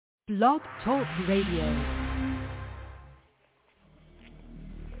Blog Talk Radio.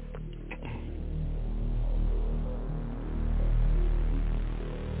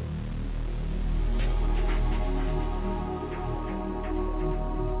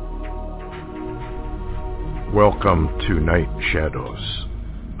 Welcome to Night Shadows.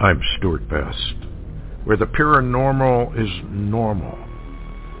 I'm Stuart Best, where the paranormal is normal,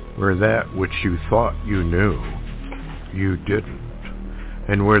 where that which you thought you knew, you didn't,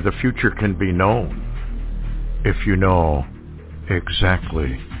 and where the future can be known if you know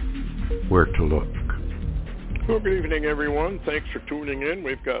exactly where to look. Well, good evening, everyone. Thanks for tuning in.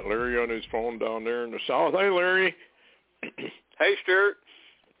 We've got Larry on his phone down there in the south. Hi, Larry. Hey, Stuart.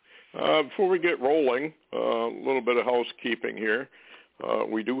 Before we get rolling, a little bit of housekeeping here.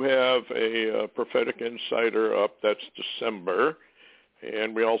 We do have a Prophetic Insider up. That's December.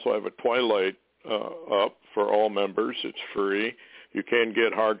 And we also have a Twilight up for all members. It's free. You can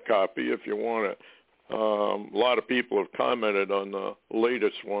get hard copy if you want it. A lot of people have commented on the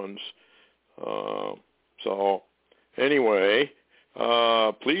latest ones. So anyway,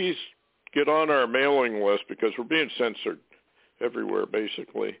 please get on our mailing list because we're being censored everywhere,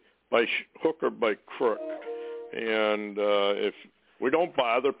 basically, by hook or by crook. And if we don't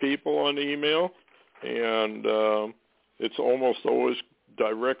bother people on email, and it's almost always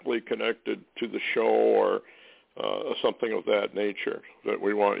directly connected to the show or something of that nature that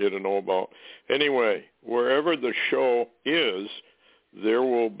we want you to know about. Anyway, wherever the show is, there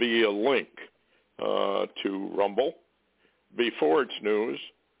will be a link to Rumble, Before It's News,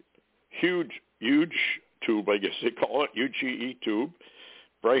 Huge Tube, I guess they call it, UGE Tube,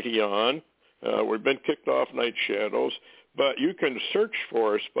 Brighteon. We've been kicked off Night Shadows, but you can search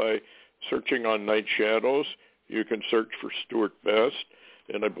for us by searching on Night Shadows. You can search for Stuart Best,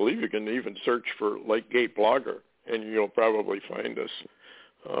 and I believe you can even search for Lightgate Blogger, and you'll probably find us.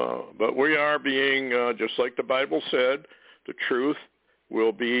 But we are being, just like the Bible said, the truth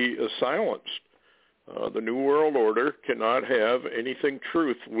will be silenced. The New World Order cannot have anything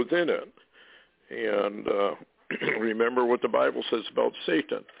truth within it. And remember what the Bible says about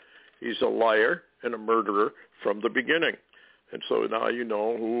Satan. He's a liar and a murderer from the beginning. And so now you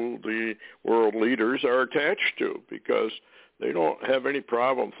know who the world leaders are attached to, because they don't have any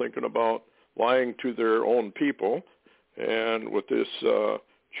problem thinking about lying to their own people. And with this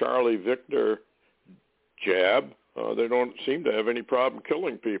Charlie Victor jab, they don't seem to have any problem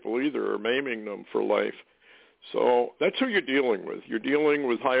killing people either or maiming them for life. So that's who you're dealing with. You're dealing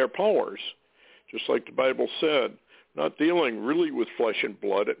with higher powers, just like the Bible said, not dealing really with flesh and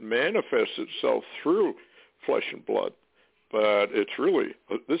blood. It manifests itself through flesh and blood. But it's really,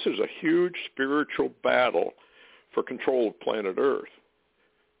 this is a huge spiritual battle for control of planet Earth.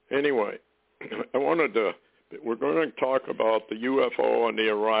 Anyway, we're going to talk about the UFO and the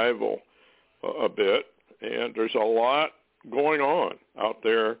arrival a bit. And there's a lot going on out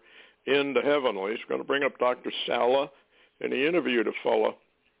there in the heavenlies. We're going to bring up Dr. Sala, and he interviewed a fella.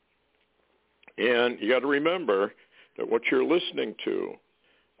 And you got to remember that what you're listening to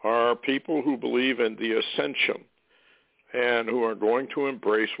are people who believe in the ascension and who are going to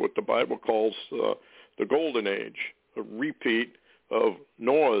embrace what the Bible calls the golden age, a repeat of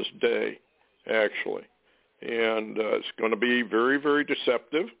Noah's day, actually. And it's going to be very, very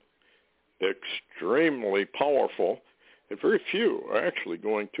deceptive, extremely powerful, and very few are actually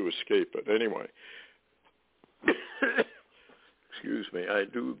going to escape it. Anyway, excuse me, I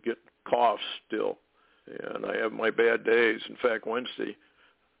do get coughs still, and I have my bad days. In fact, Wednesday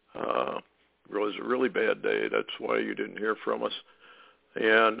was a really bad day. That's why you didn't hear from us.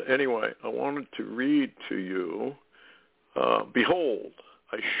 And anyway, I wanted to read to you, Behold,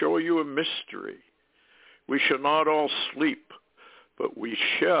 I show you a mystery. We shall not all sleep, but we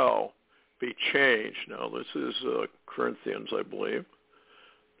shall be changed. Now, this is Corinthians, I believe,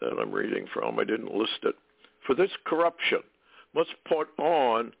 that I'm reading from. I didn't list it. For this corruption must put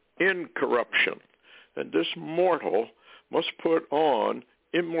on incorruption, and this mortal must put on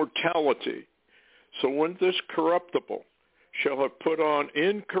immortality. So when this corruptible shall have put on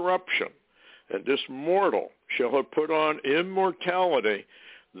incorruption, and this mortal shall have put on immortality,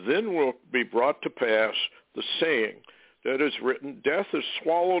 then will be brought to pass the saying that is written, death is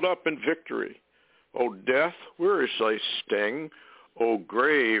swallowed up in victory. O death, where is thy sting? O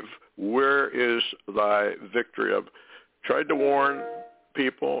grave, where is thy victory? I've tried to warn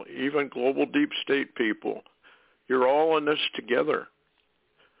people, even global deep state people, you're all in this together.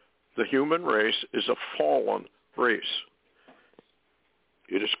 The human race is a fallen race.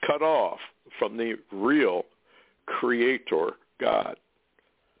 It is cut off from the real Creator God.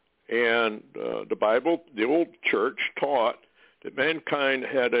 And the Bible, the old church taught that mankind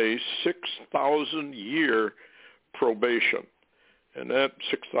had a 6,000-year probation. And that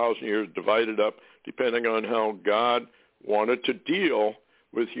 6,000 years divided up depending on how God wanted to deal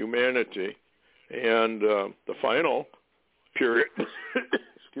with humanity. And the final period,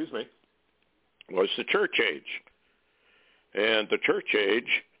 excuse me, was the church age. And the church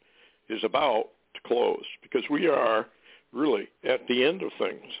age is about to close because we are really at the end of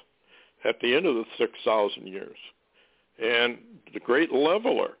things, at the end of the 6,000 years. And the great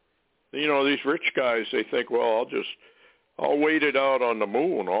leveler, you know, these rich guys, they think, well, I'll wait it out on the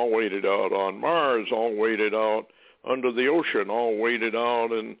moon, I'll wait it out on Mars, I'll wait it out under the ocean, I'll wait it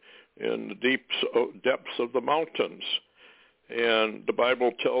out in the deep depths of the mountains. And the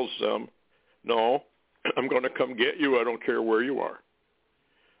Bible tells them, no, I'm going to come get you. I don't care where you are.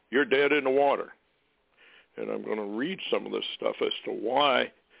 You're dead in the water. And I'm going to read some of this stuff as to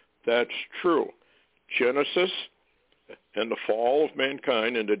why that's true. Genesis and the fall of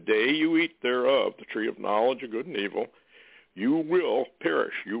mankind, and the day you eat thereof, the tree of knowledge of good and evil, you will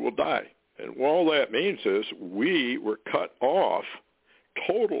perish. You will die. And all that means is we were cut off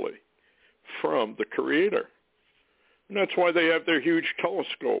totally from the Creator. And that's why they have their huge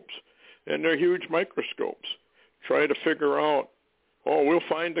telescopes and their huge microscopes. Try to figure out, oh, we'll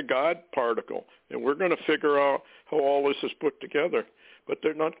find the God particle, and we're going to figure out how all this is put together. But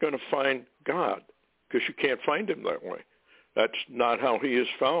they're not going to find God because you can't find him that way. That's not how he is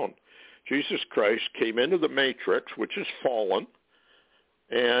found. Jesus Christ came into the matrix, which is fallen,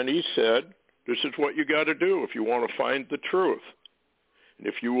 and he said, this is what you got to do if you want to find the truth. And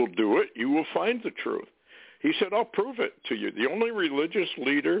if you will do it, you will find the truth. He said, I'll prove it to you. The only religious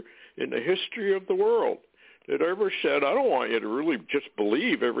leader in the history of the world that ever said, I don't want you to really just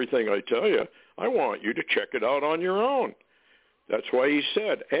believe everything I tell you. I want you to check it out on your own. That's why he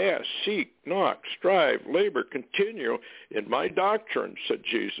said, ask, seek, knock, strive, labor, continue in my doctrine, said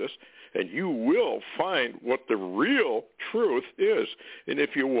Jesus, and you will find what the real truth is. And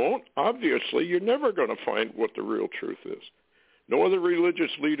if you won't, obviously, you're never going to find what the real truth is. No other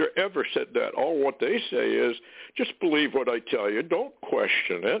religious leader ever said that. All what they say is, just believe what I tell you, don't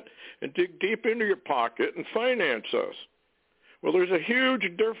question it, and dig deep into your pocket and finance us. Well, there's a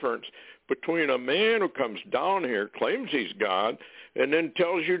huge difference between a man who comes down here, claims he's God, and then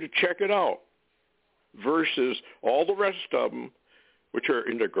tells you to check it out, versus all the rest of them, which are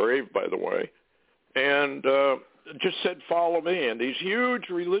in the grave, by the way, and just said, follow me. And these huge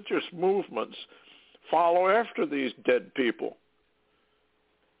religious movements follow after these dead people.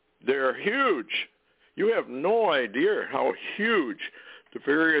 They're huge. You have no idea how huge the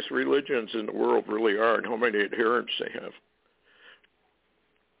various religions in the world really are and how many adherents they have.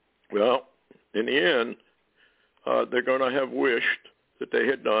 Well, in the end, they're going to have wished that they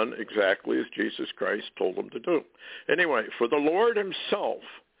had done exactly as Jesus Christ told them to do. Anyway, for the Lord himself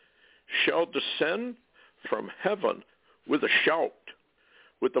shall descend from heaven with a shout,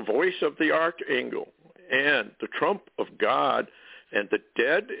 with the voice of the archangel, and the trump of God, and the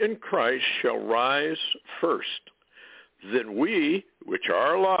dead in Christ shall rise first. Then we, which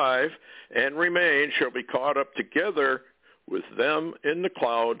are alive and remain, shall be caught up together with them in the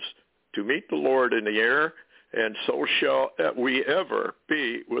clouds to meet the Lord in the air, and so shall we ever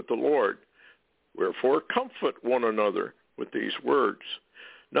be with the Lord. Wherefore comfort one another with these words.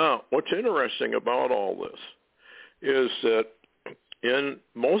 Now, what's interesting about all this is that in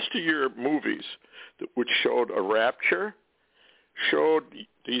most of your movies which showed a rapture, showed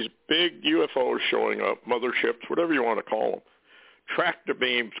these big UFOs showing up, motherships, whatever you want to call them. Tractor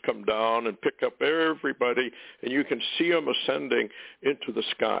beams come down and pick up everybody, and you can see them ascending into the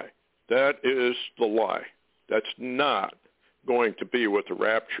sky. That is the lie. That's not going to be what the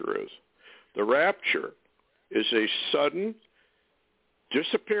rapture is. The rapture is a sudden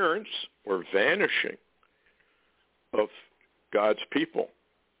disappearance or vanishing of God's people.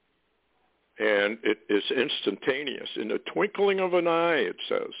 And it is instantaneous. In the twinkling of an eye, it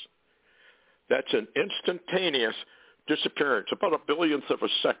says. That's an instantaneous disappearance, about a billionth of a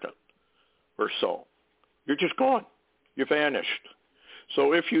second or so. You're just gone. You vanished.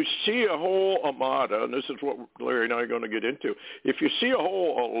 So if you see a whole armada, and this is what Larry and I are going to get into, if you see a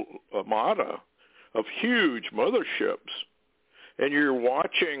whole armada of huge motherships, and you're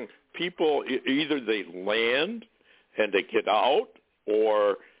watching people, either they land and they get out,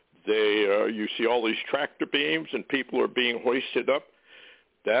 or you see all these tractor beams and people are being hoisted up,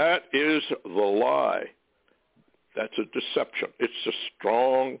 that is the lie. That's a deception. It's a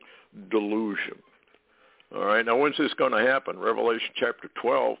strong delusion. All right, now when's this going to happen? Revelation chapter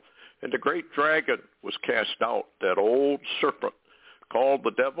 12. And the great dragon was cast out, that old serpent, called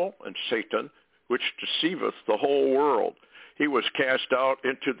the devil and Satan, which deceiveth the whole world. he was cast out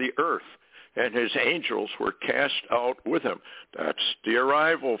into the earth, and his angels were cast out with him. That's the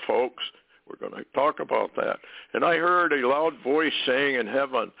arrival, folks. We're going to talk about that. And I heard a loud voice saying in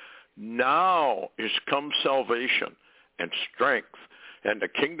heaven, now is come salvation and strength and the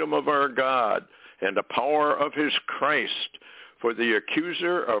kingdom of our God and the power of his Christ. For the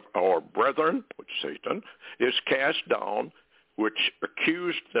accuser of our brethren, which Satan, is cast down, which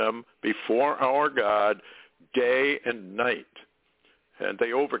accused them before our God day and night. And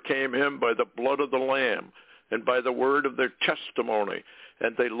they overcame him by the blood of the Lamb and by the word of their testimony,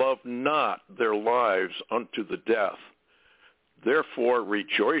 and they loved not their lives unto the death. Therefore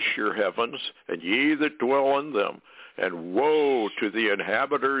rejoice, your heavens, and ye that dwell in them, and woe to the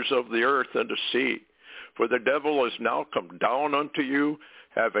inhabitants of the earth and the sea. For the devil is now come down unto you,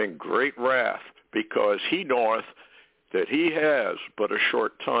 having great wrath, because he knoweth that he has but a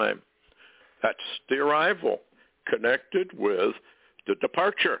short time. That's the arrival, connected with the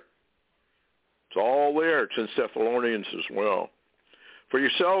departure. It's all there. It's in Thessalonians as well. For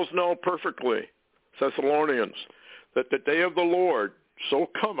yourselves know perfectly, Thessalonians, that the day of the Lord so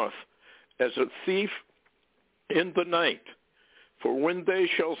cometh as a thief in the night. For when they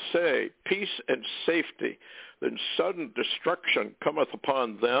shall say, peace and safety, then sudden destruction cometh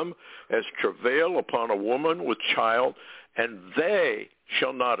upon them as travail upon a woman with child, and they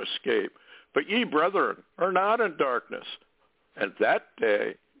shall not escape. But ye, brethren, are not in darkness, and that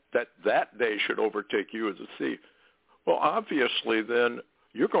day should overtake you as a thief. Well, obviously, then,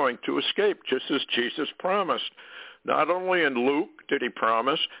 you're going to escape, just as Jesus promised. Not only in Luke did he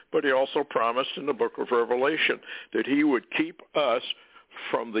promise, but he also promised in the book of Revelation that he would keep us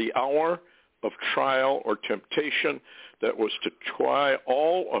from the hour of trial or temptation that was to try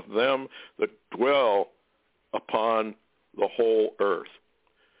all of them that dwell upon the whole earth.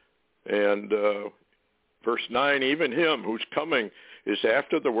 And verse 9, even him whose coming is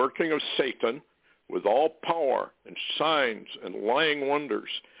after the working of Satan, with all power and signs and lying wonders,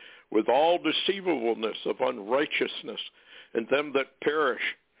 with all deceivableness of unrighteousness, and them that perish,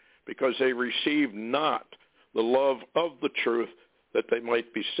 because they receive not the love of the truth, that they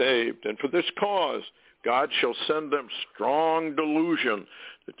might be saved. And for this cause God shall send them strong delusion,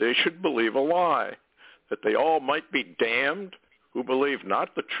 that they should believe a lie, that they all might be damned who believe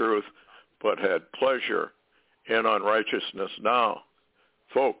not the truth, but had pleasure in unrighteousness. Now,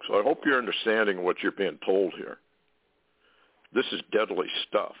 folks, I hope you're understanding what you're being told here. This is deadly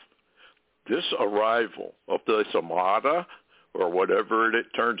stuff. This arrival of this armada, or whatever it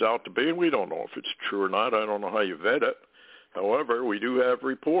turns out to be, and we don't know if it's true or not. I don't know how you vet it. However, we do have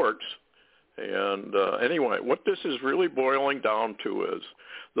reports. And anyway, what this is really boiling down to is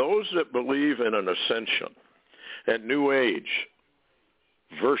those that believe in an ascension and New Age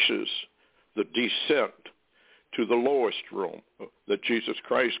versus the descent to the lowest room that Jesus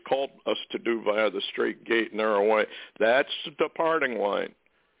Christ called us to do via the straight gate, narrow way. That's the departing line.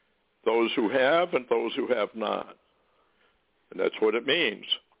 Those who have and those who have not. And that's what it means.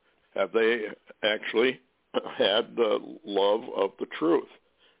 Have they actually had the love of the truth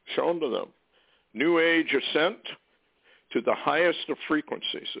shown to them? New Age ascent to the highest of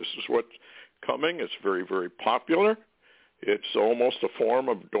frequencies. This is what's coming. It's very, very popular. It's almost a form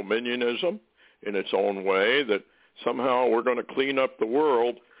of dominionism in its own way, that somehow we're going to clean up the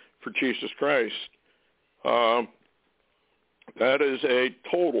world for Jesus Christ. That is a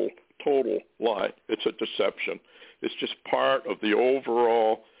total lie. It's a deception. It's just part of the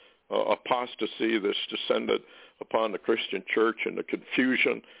overall apostasy that's descended upon the Christian church and the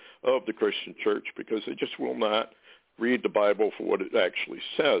confusion of the Christian church, because they just will not read the Bible for what it actually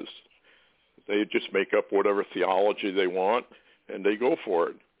says. They just make up whatever theology they want, and they go for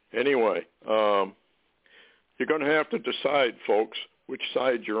it. Anyway, you're going to have to decide, folks, which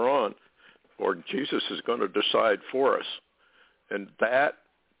side you're on, or Jesus is going to decide for us. And that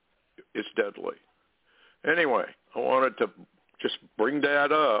is deadly. Anyway, I wanted to just bring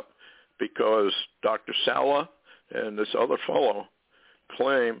that up because Dr. Sala and this other fellow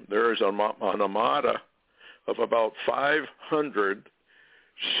claim there is an armada of about 500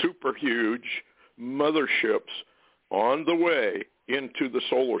 super huge motherships on the way into the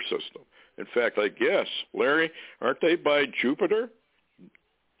solar system. In fact, I guess, Larry, aren't they by Jupiter,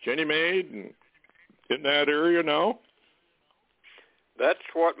 Ganymede, and in that area now? That's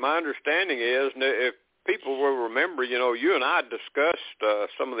what my understanding is. And if people will remember, you and I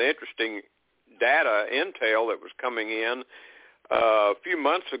discussed some of the interesting data intel that was coming in a few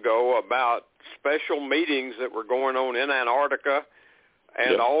months ago about special meetings that were going on in Antarctica,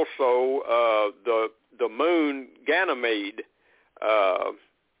 and also the moon Ganymede.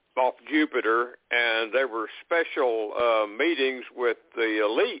 off Jupiter, and there were special meetings with the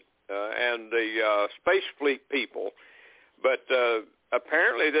elite and the space fleet people. But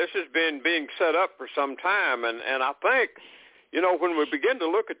apparently this has been being set up for some time, and I think, when we begin to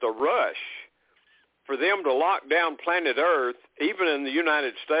look at the rush for them to lock down planet Earth, even in the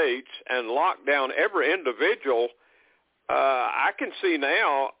United States, and lock down every individual, I can see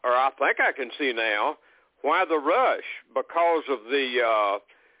now, or I think I can see now, why the rush, because of the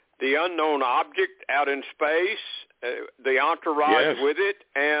unknown object out in space, the entourage with it,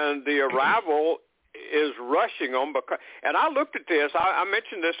 and the arrival is rushing them. And I looked at this. I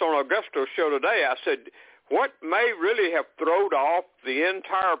mentioned this on Augusto's show today. I said, what may really have thrown off the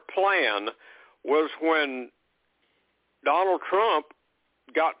entire plan was when Donald Trump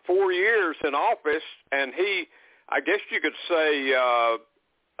got 4 years in office, and he, I guess you could say,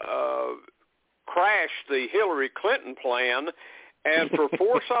 crashed the Hillary Clinton plan. And for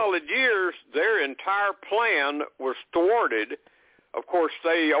 4 solid years, their entire plan was thwarted. Of course,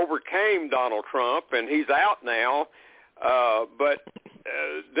 they overcame Donald Trump, and he's out now. But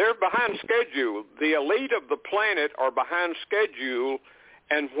they're behind schedule. The elite of the planet are behind schedule,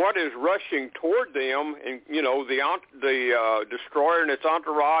 and what is rushing toward them, and the destroyer and its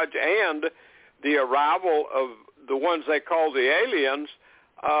entourage, and the arrival of the ones they call the aliens,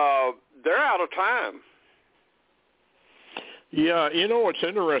 they're out of time. Yeah, what's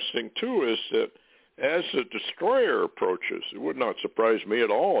interesting too is that as the destroyer approaches, it would not surprise me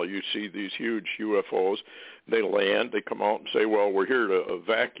at all. You see these huge UFOs, they land, they come out and say, well, we're here to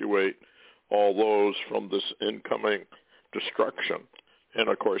evacuate all those from this incoming destruction. And,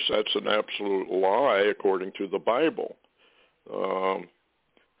 of course, that's an absolute lie according to the Bible.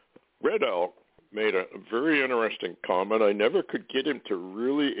 Red Elk made a very interesting comment. I never could get him to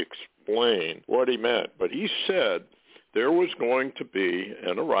really explain what he meant, but he said there was going to be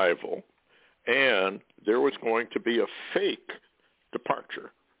an arrival and there was going to be a fake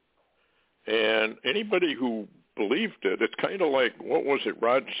departure. And anybody who believed it, it's kind of like, what was it,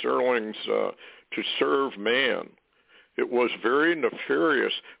 Rod Serling's To Serve Man. It was very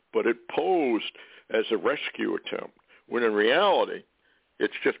nefarious, but it posed as a rescue attempt, when in reality,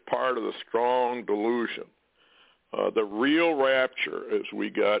 it's just part of the strong delusion. The real rapture, as we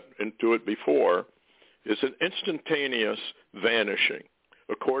got into it before, is an instantaneous vanishing,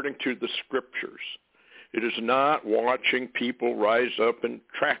 according to the scriptures. It is not watching people rise up in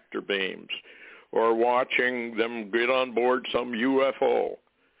tractor beams or watching them get on board some UFO.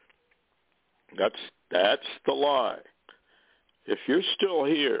 That's the lie. If you're still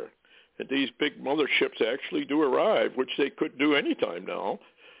here, and these big motherships actually do arrive, which they could do anytime now,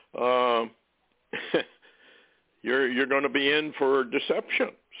 you're going to be in for deception,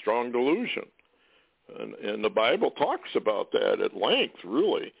 strong delusion. And the Bible talks about that at length,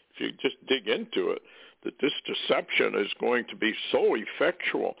 really, if you just dig into it, that this deception is going to be so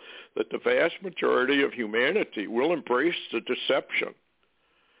effectual that the vast majority of humanity will embrace the deception.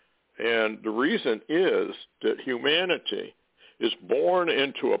 And the reason is that humanity is born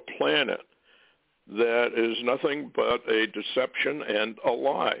into a planet that is nothing but a deception and a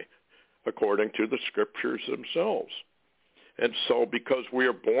lie, according to the scriptures themselves. And so because we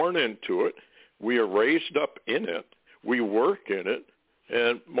are born into it, we are raised up in it, we work in it,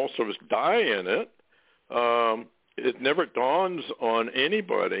 and most of us die in it, it never dawns on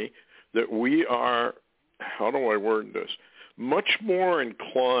anybody that we are, how do I word this, much more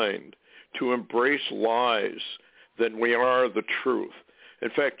inclined to embrace lies than we are the truth. In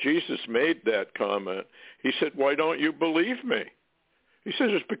fact, Jesus made that comment. He said, why don't you believe me? He says,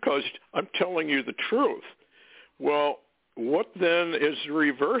 it's because I'm telling you the truth. Well, what then is the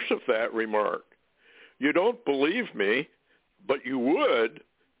reverse of that remark? You don't believe me, but you would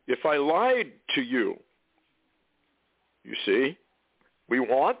if I lied to you. You see, we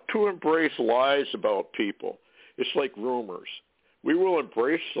want to embrace lies about people. It's like rumors. We will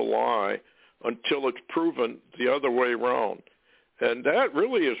embrace the lie until it's proven the other way around. And that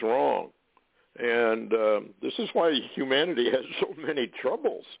really is wrong. And this is why humanity has so many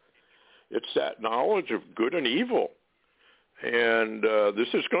troubles. It's that knowledge of good and evil. And this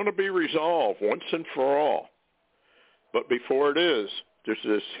is going to be resolved once and for all. But before it is, there's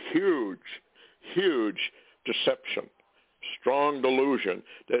this huge, huge deception, strong delusion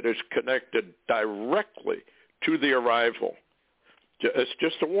that is connected directly to the arrival. It's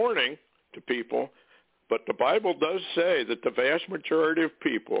just a warning to people, but the Bible does say that the vast majority of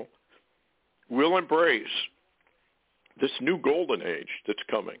people will embrace this new golden age that's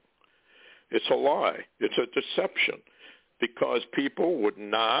coming. It's a lie. It's a deception, because people would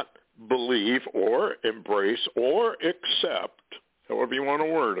not believe or embrace or accept however you want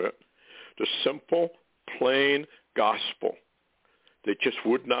to word it, the simple, plain gospel. They just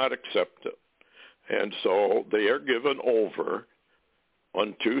would not accept it. And so they are given over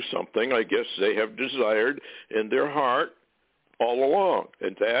unto something, I guess, they have desired in their heart all along,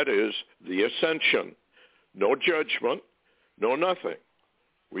 and that is the ascension. No judgment, no nothing.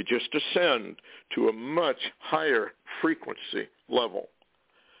 We just ascend to a much higher frequency level.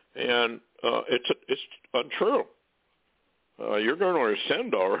 And it's untrue. You're going to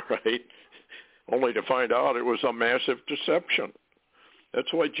ascend all right, only to find out it was a massive deception.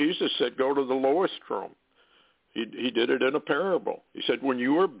 That's why Jesus said, go to the lowest room. He did it in a parable. He said, when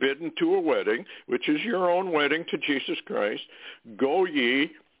you are bidden to a wedding, which is your own wedding to Jesus Christ, go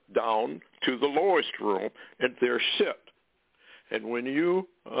ye down to the lowest room and there sit. And when you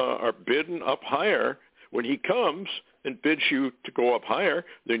are bidden up higher, when he comes and bids you to go up higher,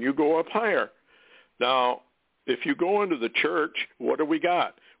 then you go up higher. Now, if you go into the church, what do we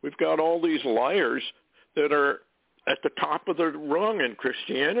got? We've got all these liars that are at the top of the rung in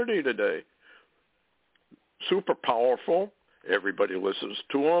Christianity today. Super powerful. Everybody listens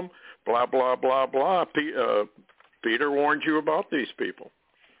to them. Blah, blah, blah, blah. Peter warned you about these people.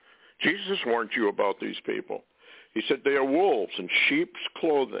 Jesus warned you about these people. He said they are wolves in sheep's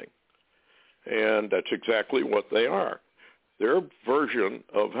clothing. And that's exactly what they are. Their version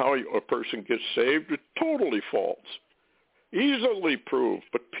of how a person gets saved is totally false. Easily proved.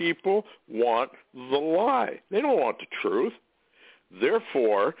 But people want the lie. They don't want the truth.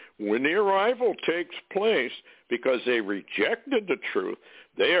 Therefore, when the arrival takes place, because they rejected the truth,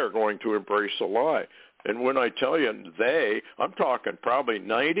 they are going to embrace a lie. And when I tell you they, I'm talking probably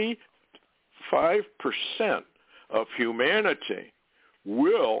 95% of humanity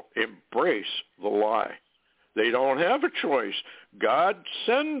will embrace the lie. They don't have a choice. God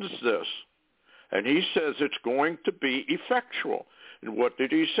sends this, and he says it's going to be effectual. And what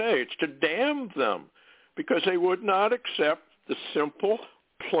did he say? It's to damn them, because they would not accept the simple,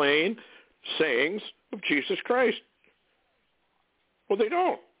 plain sayings of Jesus Christ. Well, they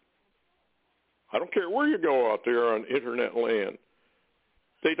don't. I don't care where you go out there on internet land.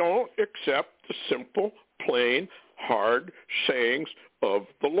 They don't accept the simple, plain, hard sayings of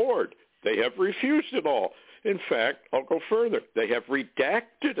the Lord. They have refused it all. In fact, I'll go further. They have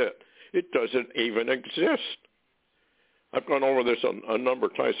redacted it. It doesn't even exist. I've gone over this a number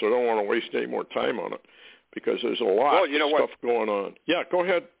of times, so I don't want to waste any more time on it, because there's a lot of stuff going on. Yeah, go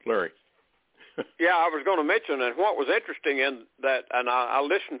ahead, Larry. Yeah, I was going to mention, and what was interesting in that, and I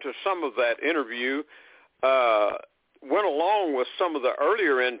listened to some of that interview, went along with some of the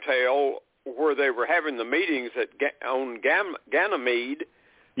earlier intel where they were having the meetings on Ganymede,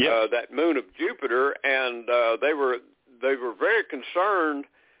 that moon of Jupiter, and they were very concerned,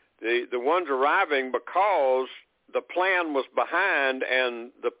 the ones arriving, because the plan was behind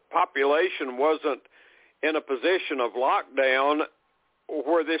and the population wasn't in a position of lockdown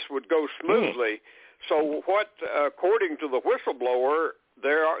where this would go smoothly. So what, according to the whistleblower,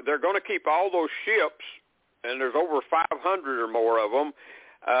 they're going to keep all those ships, and there's over 500 or more of them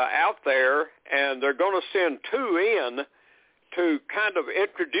out there, and they're going to send 2 in to kind of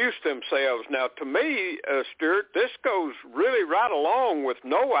introduce themselves. Now, to me, Stuart, this goes really right along with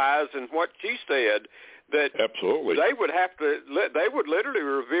No Eyes and what she said, that absolutely they would literally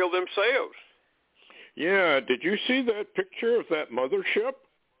reveal themselves. Yeah, did you see that picture of that mothership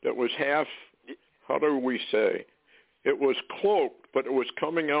that was half, how do we say? It was cloaked, but it was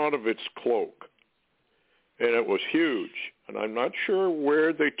coming out of its cloak. And it was huge. And I'm not sure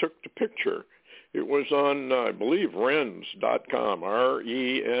where they took the picture. It was on, I believe, Rense.com, RENSE.com.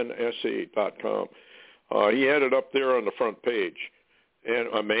 He had it up there on the front page. And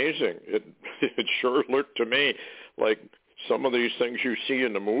amazing. It sure looked to me like some of these things you see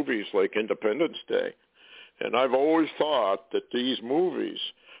in the movies, like Independence Day. And I've always thought that these movies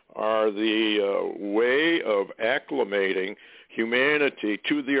are the way of acclimating humanity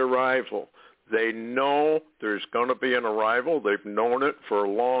to the arrival. They know there's going to be an arrival. They've known it for a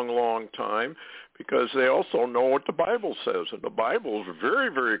long, long time, because they also know what the Bible says. And the Bible is very,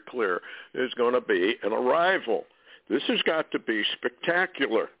 very clear. There's going to be an arrival. This has got to be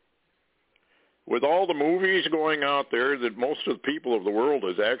spectacular. With all the movies going out there that most of the people of the world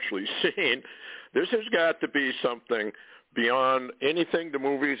has actually seen, this has got to be something beyond anything the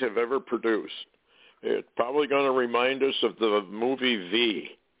movies have ever produced. It's probably going to remind us of the movie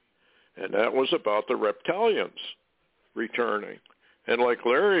V, and that was about the reptilians returning. And like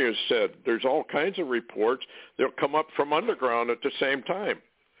Larry has said, there's all kinds of reports. They'll come up from underground at the same time.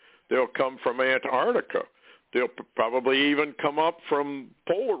 They'll come from Antarctica. They'll probably even come up from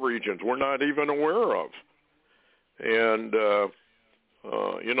polar regions we're not even aware of. And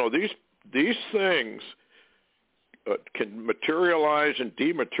These things can materialize and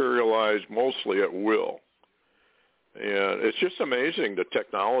dematerialize mostly at will. And it's just amazing the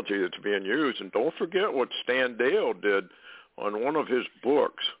technology that's being used. And don't forget what Stan Deyo did on one of his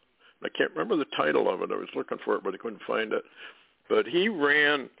books. I can't remember the title of it. I was looking for it, but I couldn't find it. But he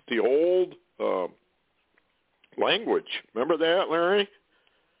ran the old language. Remember that, Larry?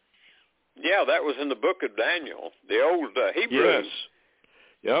 Yeah, that was in the book of Daniel, the old Hebrew. Yes.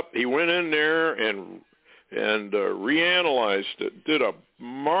 Yep. He went in there and reanalyzed it, did a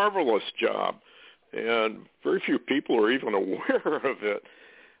marvelous job, and very few people are even aware of it.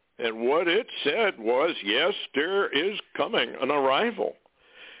 And what it said was, yes, there is coming an arrival.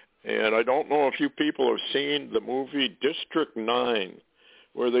 And I don't know if you people have seen the movie District 9,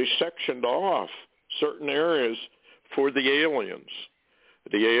 where they sectioned off certain areas for the aliens.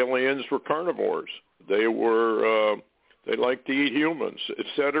 The aliens were carnivores. They liked to eat humans, et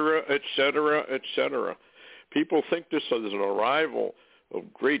cetera, et cetera, et cetera. People think this is an arrival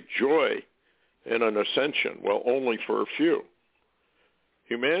of great joy and an ascension. Well, only for a few.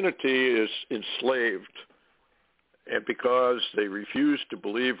 Humanity is enslaved, and because they refuse to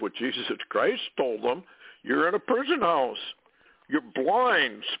believe what Jesus Christ told them, you're in a prison house. You're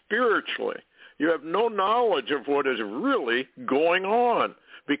blind spiritually. You have no knowledge of what is really going on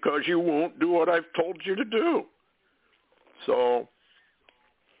because you won't do what I've told you to do. So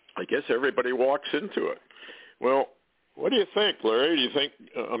I guess everybody walks into it. Well, what do you think, Larry? Do you think,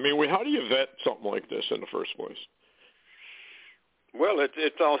 how do you vet something like this in the first place? Well,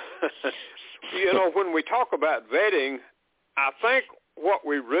 it's all, when we talk about vetting, I think what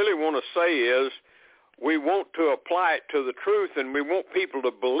we really want to say is we want to apply it to the truth, and we want people to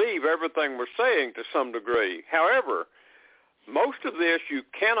believe everything we're saying to some degree. However, most of this you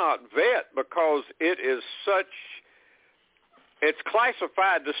cannot vet because it's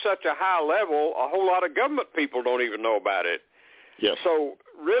classified to such a high level, a whole lot of government people don't even know about it. Yes. So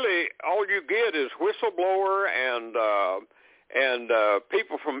really all you get is whistleblower and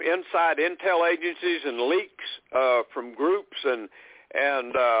people from inside intel agencies and leaks from groups and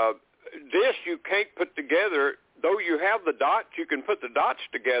this you can't put together. Though you have the dots, you can put the dots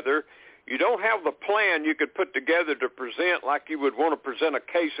together. You don't have the plan you could put together to present like you would want to present a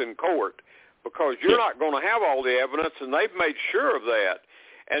case in court, because you're not going to have all the evidence, and they've made sure of that.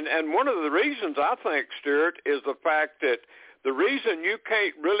 And one of the reasons, I think, Stuart, is the fact that the reason you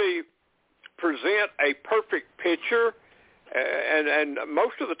can't really present a perfect picture, and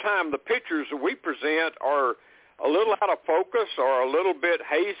most of the time the pictures that we present are a little out of focus or a little bit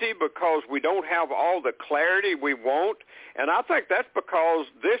hazy because we don't have all the clarity we want. And I think that's because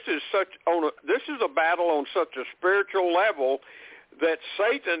this is a battle on such a spiritual level that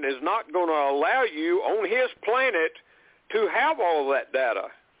Satan is not going to allow you on his planet to have all of that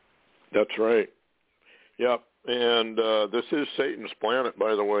data. That's right. Yep. And this is Satan's planet,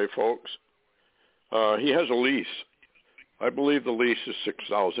 by the way, folks. He has a lease. I believe the lease is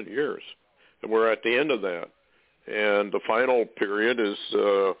 6,000 years, and we're at the end of that. And the final period is,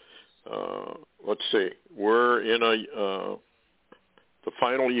 we're in the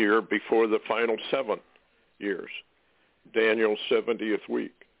final year before the final 7 years, Daniel's 70th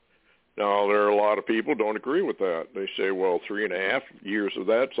week. Now, there are a lot of people who don't agree with that. They say, well, 3.5 years of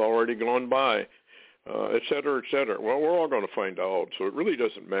that's already gone by, et cetera, et cetera. Well, we're all going to find out, so it really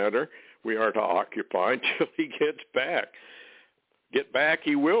doesn't matter. We are to occupy until he gets back. Get back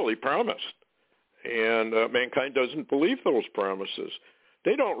he will, he promised. And mankind doesn't believe those promises.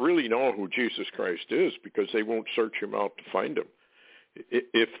 They don't really know who Jesus Christ is because they won't search him out to find him.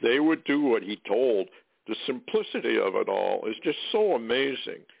 If they would do what he told, the simplicity of it all is just so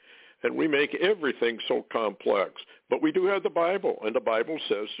amazing. And we make everything so complex. But we do have the Bible, and the Bible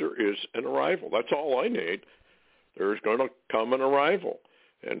says there is an arrival. That's all I need. There's going to come an arrival.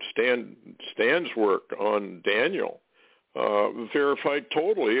 And Stan's work on Daniel verified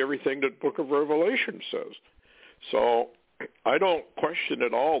totally everything that Book of Revelation says. So I don't question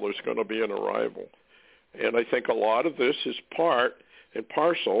at all there's going to be an arrival. And I think a lot of this is part and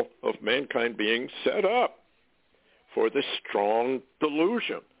parcel of mankind being set up for this strong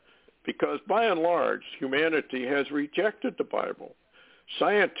delusion. Because by and large, humanity has rejected the Bible.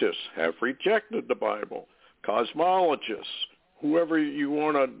 Scientists have rejected the Bible. Cosmologists, whoever you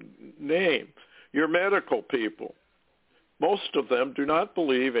want to name, your medical people. Most of them do not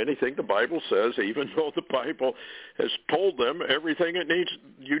believe anything the Bible says, even though the Bible has told them everything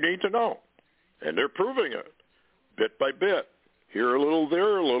you need to know. And they're proving it, bit by bit. Here a little,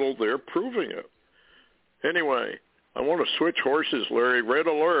 they're proving it. Anyway, I want to switch horses, Larry. Red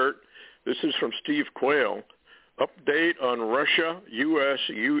alert. This is from Steve Quayle. update on Russia, U.S.,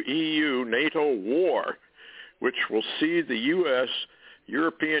 EU, NATO war, which will see the U.S.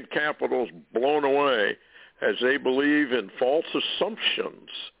 European capitals blown away as they believe in false assumptions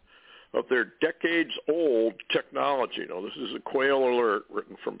of their decades-old technology. Now, this is a Quail alert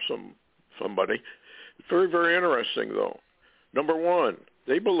written from somebody. It's very, very interesting, though. Number one,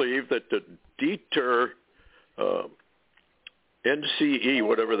 they believe that the deter NCE,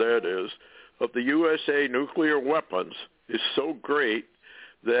 whatever that is, of the USA nuclear weapons is so great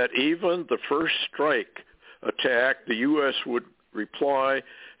that even the first strike attack, the U.S. would reply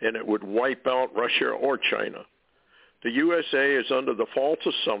and it would wipe out Russia or China. The USA is under the false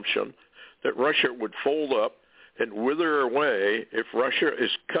assumption that Russia would fold up and wither away if Russia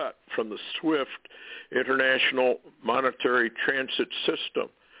is cut from the SWIFT International Monetary Transit System.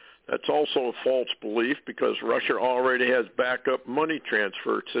 That's also a false belief because Russia already has backup money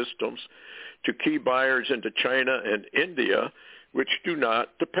transfer systems to key buyers into China and India, which do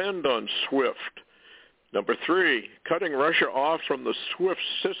not depend on SWIFT. Number three, cutting Russia off from the SWIFT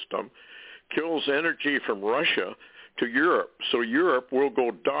system kills energy from Russia to Europe, so Europe will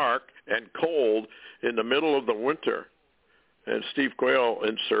go dark and cold in the middle of the winter. And Steve Quayle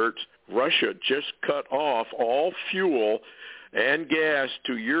inserts, Russia just cut off all fuel and gas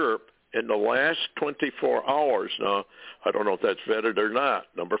to Europe in the last 24 hours. Now, I don't know if that's vetted or not.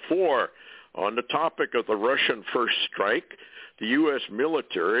 Number four, on the topic of the Russian first strike, the U.S.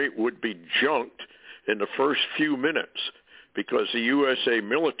 military would be junked in the first few minutes because the USA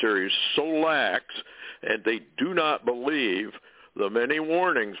military is so lax and they do not believe the many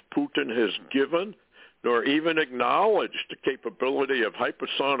warnings Putin has given nor even acknowledged the capability of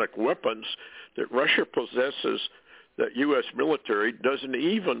hypersonic weapons that Russia possesses that U.S. military doesn't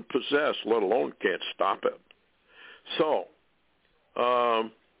even possess, let alone can't stop it. So,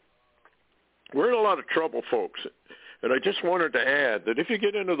 we're in a lot of trouble, folks. And I just wanted to add that if you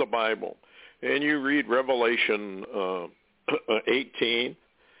get into the Bible and you read Revelation 18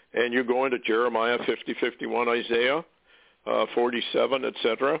 and you go into Jeremiah 50, 51, Isaiah 47,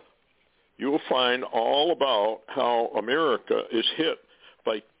 etc., you will find all about how America is hit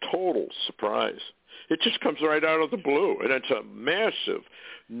by total surprise. It just comes right out of the blue, and it's a massive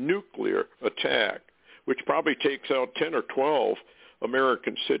nuclear attack, which probably takes out 10 or 12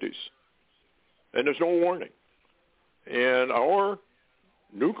 American cities. And there's no warning. And our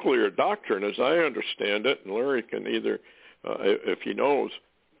nuclear doctrine, as I understand it, and Larry can either, if he knows,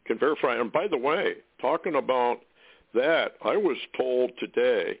 can verify. And by the way, talking about that, I was told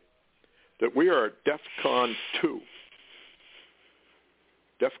today that we are at DEFCON 2.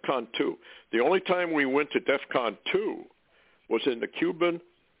 DEFCON 2. The only time we went to DEFCON 2 was in the Cuban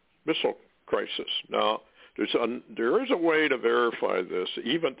Missile Crisis. Now, there is a way to verify this,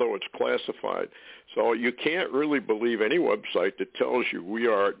 even though it's classified. So you can't really believe any website that tells you we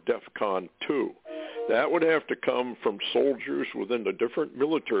are at DEFCON 2. That would have to come from soldiers within the different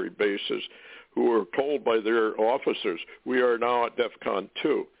military bases who are told by their officers, we are now at DEFCON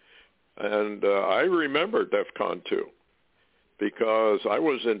 2. And I remember DEFCON 2 because I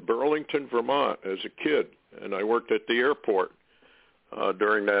was in Burlington, Vermont as a kid, and I worked at the airport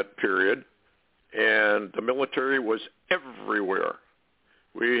during that period. And the military was everywhere.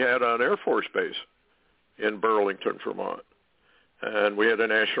 We had an Air Force base in Burlington, Vermont. And we had a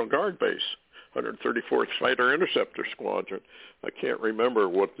National Guard base, 134th Fighter Interceptor Squadron. I can't remember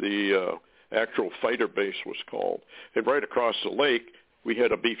what the actual fighter base was called. And right across the lake, we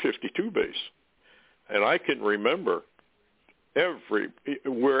had a B-52 base. And I can remember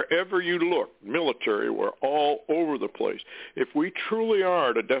wherever you look, military, we're all over the place. If we truly are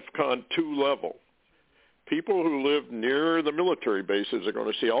at a DEFCON 2 level, people who live near the military bases are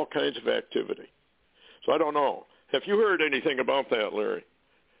going to see all kinds of activity. So I don't know. Have you heard anything about that, Larry?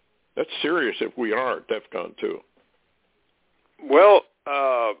 That's serious if we are at DEFCON 2. Well,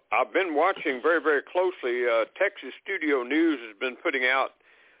 I've been watching very, very closely. Texas Studio News has been putting out,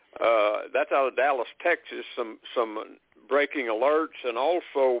 that's out of Dallas, Texas, some breaking alerts, and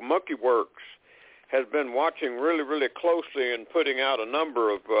also MonkeyWorks has been watching really, really closely and putting out a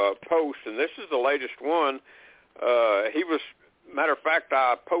number of posts, and this is the latest one. Matter of fact,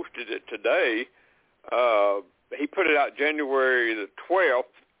 I posted it today. He put it out January the 12th,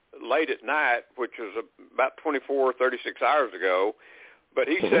 late at night, which was about 36 hours ago. But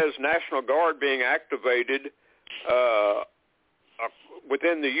he says National Guard being activated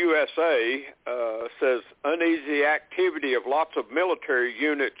within the USA, says uneasy activity of lots of military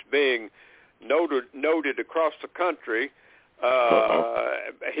units being noted across the country.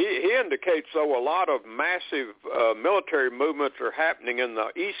 he indicates, though, a lot of massive military movements are happening in the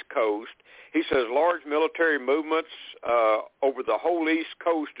East Coast. He says large military movements over the whole East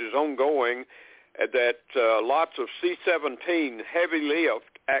Coast is ongoing, that lots of C-17 heavy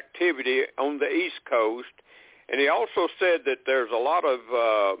lift activity on the East Coast. And he also said that there is a lot of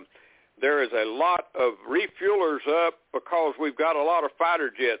refuelers up because we've got a lot of fighter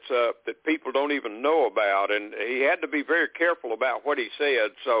jets up that people don't even know about. And he had to be very careful about what he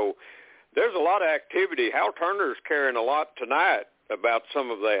said. So there's a lot of activity. Hal Turner's carrying a lot tonight about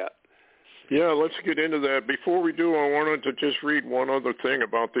some of that. Yeah, let's get into that. Before we do, I wanted to just read one other thing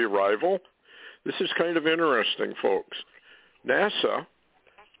about the arrival. This is kind of interesting, folks. NASA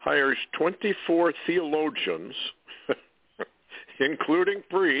hires 24 theologians, including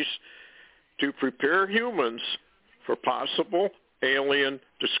priests, to prepare humans for possible alien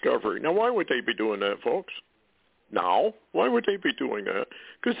discovery. Now, why would they be doing that, folks? Now? Why would they be doing that?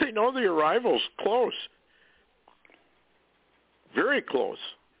 Because they know the arrival's close. Very close.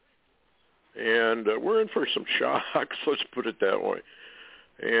 And we're in for some shocks, let's put it that way.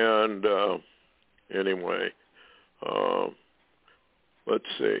 And anyway, let's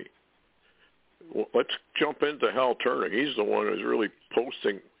see. Well, let's jump into Hal Turner. He's the one who's really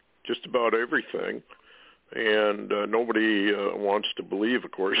posting just about everything. And nobody wants to believe,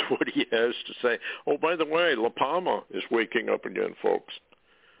 of course, what he has to say. Oh, by the way, La Palma is waking up again, folks.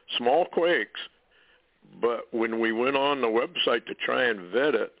 Small quakes. But when we went on the website to try and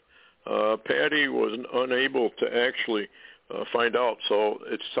vet it, Patty was unable to actually find out. So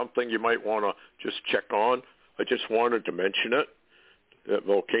it's something you might want to just check on. I just wanted to mention it. That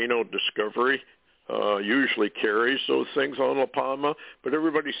volcano discovery usually carries those things on La Palma, but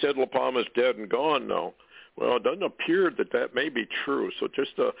everybody said La Palma's dead and gone now. Well, it doesn't appear that that may be true, so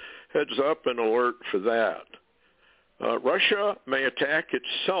just a heads up and alert for that. Russia may attack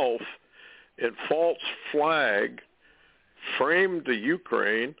itself in false flag framed the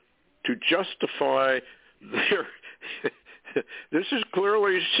Ukraine to justify their... This is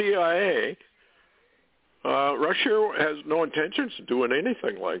clearly CIA. Russia has no intentions of doing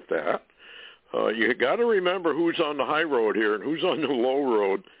anything like that. You got to remember who's on the high road here and who's on the low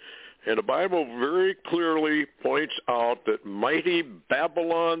road. And the Bible very clearly points out that mighty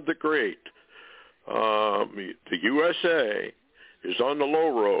Babylon the Great, the USA, is on the low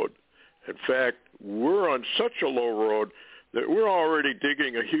road. In fact, we're on such a low road that we're already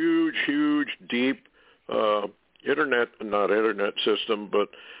digging a huge, huge, deep not internet system, but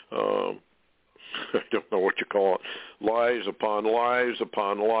I don't know what you call it, lies upon lies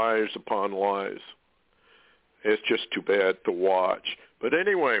upon lies upon lies. It's just too bad to watch. But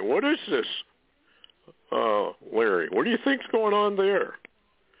anyway, what is this, Larry? What do you think's going on there?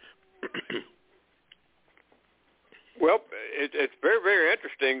 Well, it's very, very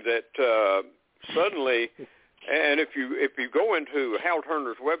interesting that suddenly, and if you go into Hal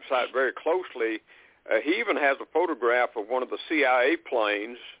Turner's website very closely, he even has a photograph of one of the CIA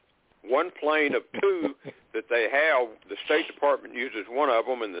planes, one plane of two that they have. The State Department uses one of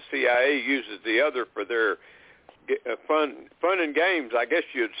them, and the CIA uses the other for their fun and games, I guess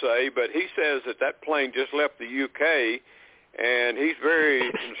you'd say. But he says that plane just left the UK, and he's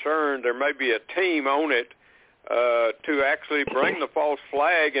very concerned there may be a team on it to actually bring the false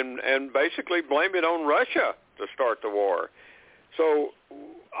flag and basically blame it on Russia to start the war. So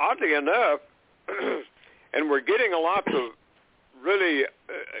oddly enough, and we're getting a lot of really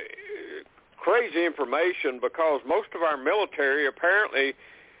crazy information because most of our military apparently,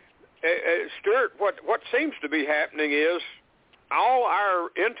 Stuart, what seems to be happening is all our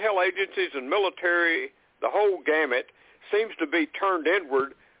intel agencies and military, the whole gamut, seems to be turned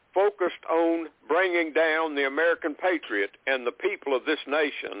inward, focused on bringing down the American patriot and the people of this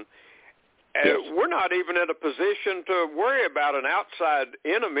nation. Yes. We're not even in a position to worry about an outside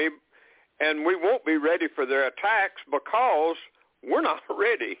enemy, and we won't be ready for their attacks because we're not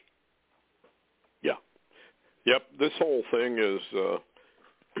ready. Yeah. Yep, this whole thing is,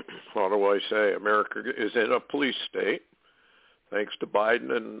 how do I say, America is in a police state, thanks to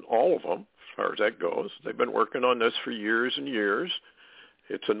Biden and all of them, as far as that goes. They've been working on this for years and years.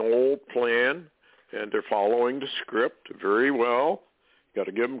 It's an old plan, and they're following the script very well. Got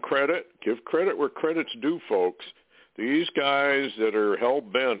to give them credit. Give credit where credit's due, folks. These guys that are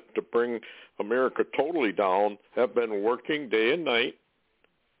hell-bent to bring America totally down have been working day and night.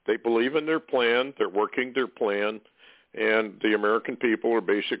 They believe in their plan. They're working their plan. And the American people are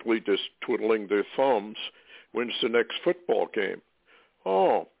basically just twiddling their thumbs. When's the next football game?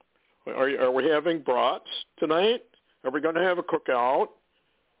 Oh, are we having brats tonight? Are we going to have a cookout?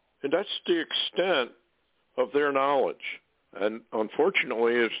 And that's the extent of their knowledge. And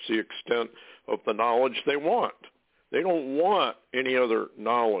unfortunately, it's the extent of the knowledge they want. They don't want any other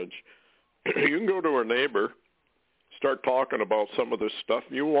knowledge. You can go to a neighbor, start talking about some of this stuff,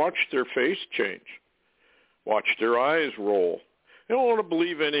 and you watch their face change. Watch their eyes roll. They don't want to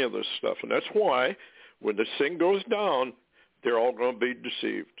believe any of this stuff. And that's why when this thing goes down, they're all going to be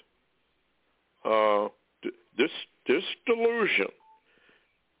deceived. This delusion,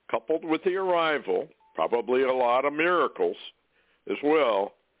 coupled with the arrival, probably a lot of miracles as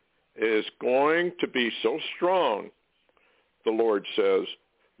well, is going to be so strong, the Lord says,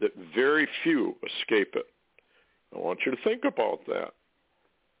 that very few escape it. I want you to think about that,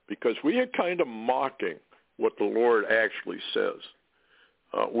 because we are kind of mocking what the Lord actually says.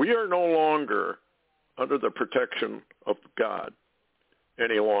 We are no longer under the protection of God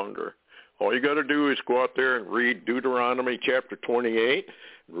any longer. All you got to do is go out there and read Deuteronomy chapter 28,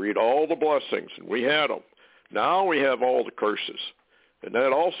 and read all the blessings, and we had them. Now we have all the curses, and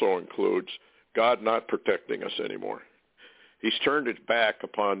that also includes God not protecting us anymore. He's turned his back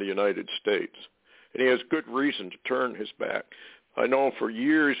upon the United States, and he has good reason to turn his back. I know for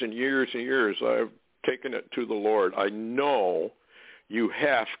years and years and years I've taken it to the Lord. I know you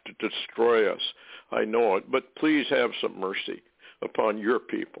have to destroy us. I know it, but please have some mercy upon your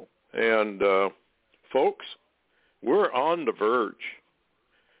people. And folks, we're on the verge.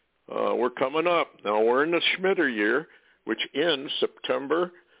 We're coming up. Now, we're in the Schmitter year, which ends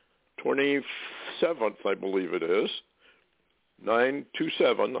September 27th, I believe it is,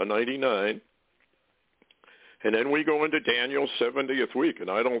 927, 99. And then we go into Daniel's 70th week, and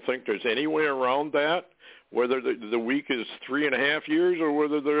I don't think there's any way around that, whether the week is 3.5 years or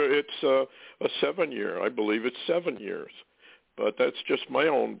whether it's a 7 year. I believe it's 7 years. But that's just my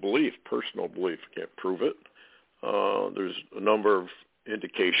own belief, personal belief. Can't prove it. There's a number of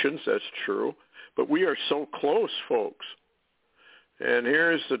indications that's true. But we are so close, folks. And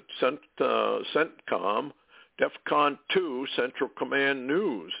here's the CENTCOM, DEFCON 2 Central Command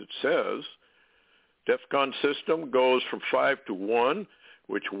News. It says, DEFCON system goes from 5 to 1,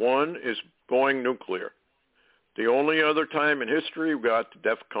 which 1 is going nuclear. The only other time in history we got to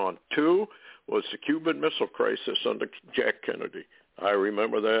DEFCON 2 was the Cuban Missile Crisis under Jack Kennedy. I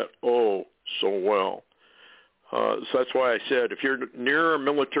remember that so well. So that's why I said, if you're near a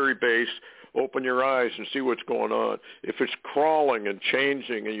military base, open your eyes and see what's going on. If it's crawling and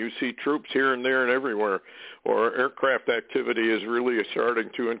changing and you see troops here and there and everywhere, or aircraft activity is really starting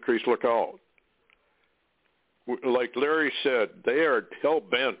to increase, look out. Like Larry said, they are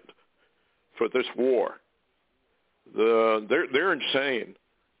hell-bent for this war. They're insane.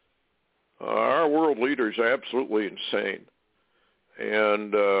 Our world leaders are absolutely insane.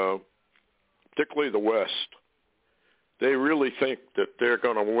 And particularly the West. They really think that they're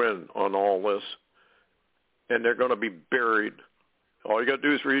going to win on all this. And they're going to be buried. All you got to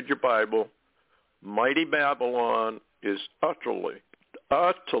do is read your Bible. Mighty Babylon is utterly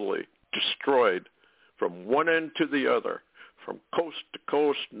destroyed from one end to the other, from coast to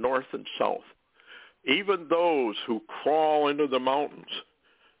coast, north and south. Even those who crawl into the mountains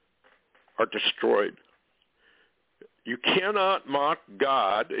are destroyed. You cannot mock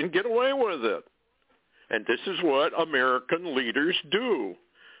God and get away with it. And this is what American leaders do.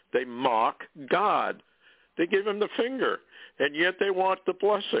 They mock God. They give him the finger, and yet they want the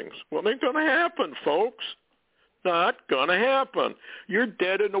blessings. Well, it ain't going to happen, folks. Not going to happen. You're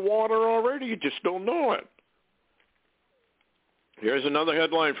dead in the water already. You just don't know it. Here's another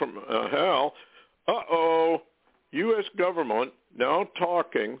headline from Hal. U.S. government now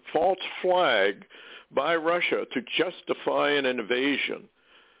talking false flag by Russia to justify an invasion.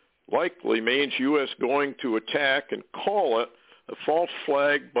 Likely means U.S. going to attack and call it a false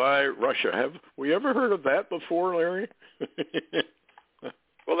flag by Russia. Have we ever heard of that before, Larry?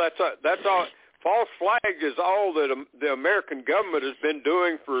 Well, that's all. False flag is all that the American government has been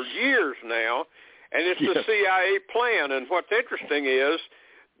doing for years now, and it's the CIA plan. And what's interesting is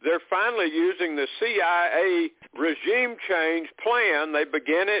they're finally using the CIA regime change plan. They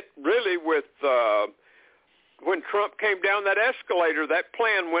began it really with when Trump came down that escalator. That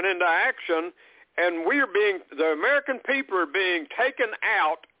plan went into action, and the American people are being taken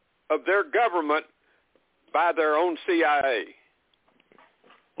out of their government by their own CIA.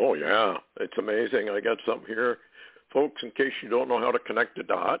 Oh, yeah. It's amazing. I got something here. Folks, in case you don't know how to connect the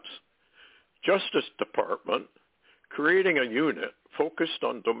dots, Justice Department creating a unit focused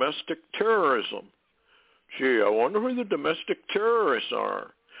on domestic terrorism. Gee, I wonder who the domestic terrorists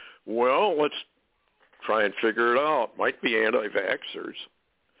are. Well, let's try and figure it out. Might be anti-vaxxers.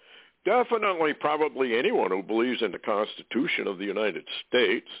 Definitely probably anyone who believes in the Constitution of the United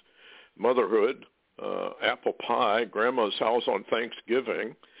States, motherhood, apple pie, grandma's house on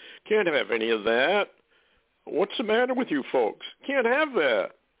Thanksgiving. Can't have any of that. What's the matter with you folks? Can't have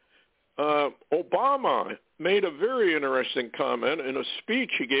that. Obama made a very interesting comment in a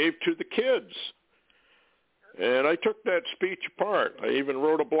speech he gave to the kids. And I took that speech apart. I even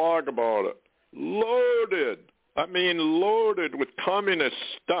wrote a blog about it. Loaded with communist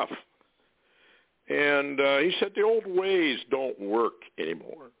stuff. And he said the old ways don't work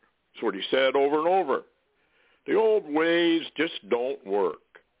anymore. That's what he said over and over. The old ways just don't work.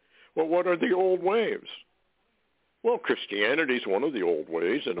 Well, what are the old ways? Well, Christianity is one of the old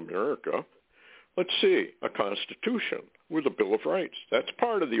ways in America. Let's see, a constitution with a Bill of Rights. That's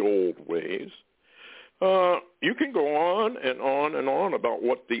part of the old ways. You can go on and on and on about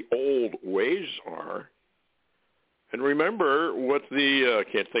what the old ways are. And remember what I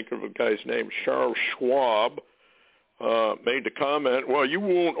can't think of the guy's name, Charles Schwab, made the comment, well, you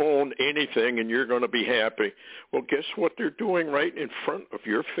won't own anything and you're going to be happy. Well, guess what they're doing right in front of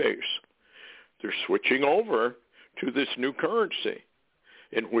your face? They're switching over to this new currency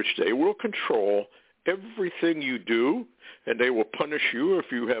in which they will control everything you do, and they will punish you if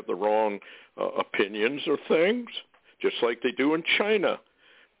you have the wrong opinions or things, just like they do in China.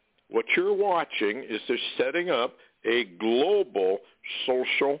 What you're watching is they're setting up a global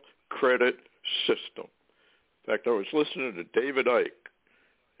social credit system. In fact, I was listening to David Icke,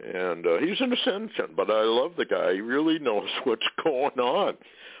 and he's an ascension, but I love the guy. He really knows what's going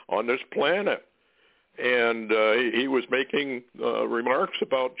on this planet. And he was making remarks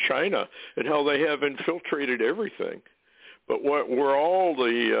about China and how they have infiltrated everything. But where all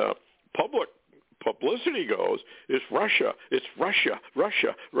the public publicity goes is Russia. It's Russia,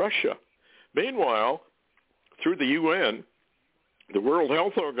 Russia, Russia. Meanwhile, through the UN, the World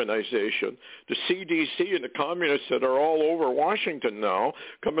Health Organization, the CDC, and the communists that are all over Washington now,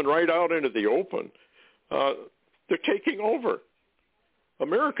 coming right out into the open, they're taking over.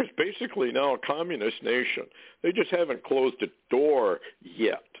 America's basically now a communist nation. They just haven't closed the door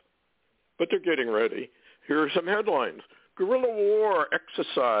yet. But they're getting ready. Here are some headlines. Guerrilla war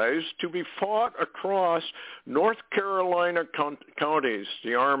exercise to be fought across North Carolina counties,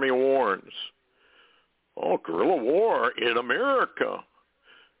 the Army warns. Oh, guerrilla war in America.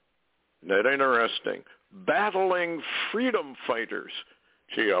 Isn't that interesting? Battling freedom fighters.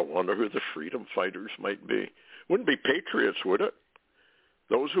 Gee, I wonder who the freedom fighters might be. Wouldn't be patriots, would it?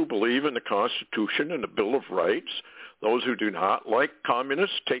 Those who believe in the Constitution and the Bill of Rights, those who do not like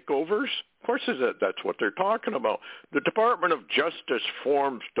communist takeovers. Of course, that's what they're talking about. The Department of Justice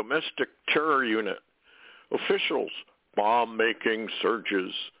forms domestic terror unit. Officials, bomb-making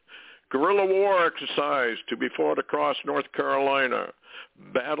surges. Guerrilla war exercise to be fought across North Carolina.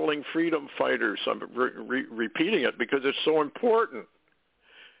 Battling freedom fighters. I'm repeating it because it's so important.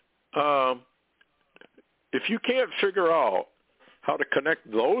 If you can't figure out how to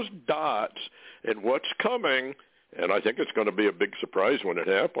connect those dots and what's coming, and I think it's going to be a big surprise when it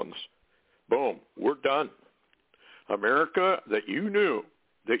happens. Boom, we're done. America that you knew,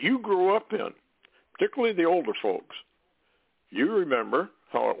 that you grew up in, particularly the older folks, you remember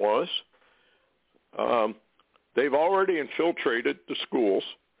how it was. They've already infiltrated the schools.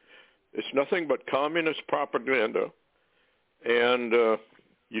 It's nothing but communist propaganda. And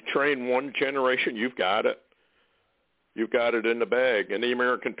you train one generation, you've got it. You've got it in the bag. And the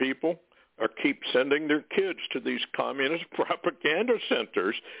American people keep sending their kids to these communist propaganda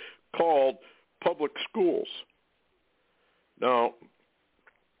centers called public schools. Now,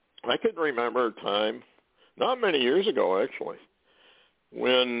 I can remember a time, not many years ago actually,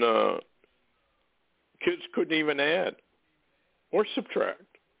 when kids couldn't even add or subtract.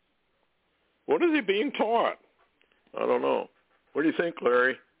 What are they being taught? I don't know. What do you think,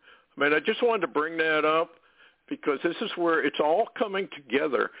 Larry? I mean, I just wanted to bring that up because this is where it's all coming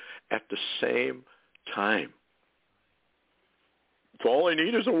together at the same time. It's all they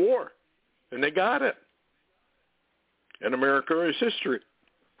need is a war, and they got it. And America is history.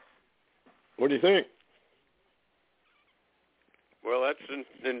 What do you think? Well, that's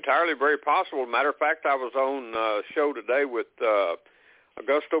entirely very possible. Matter of fact, I was on a show today with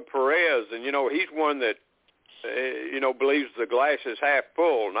Augusto Perez, and, you know, he's one that, believes the glass is half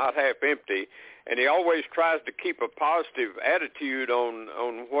full, not half empty. And he always tries to keep a positive attitude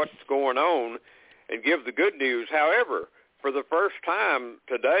on what's going on and give the good news. However, for the first time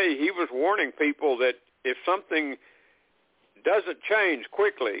today, he was warning people that if something doesn't change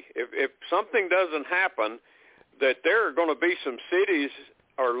quickly, if something doesn't happen, that there are going to be some cities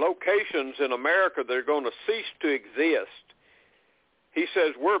or locations in America that are going to cease to exist. He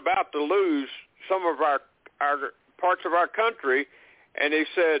says we're about to lose some of our parts of our country, and he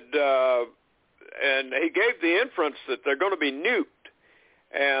said and he gave the inference that they're going to be nuked.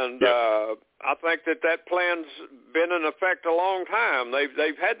 And I think that plan's been in effect a long time.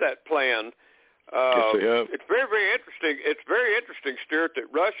 They've had that plan. It's very, very interesting. It's very interesting, Stuart,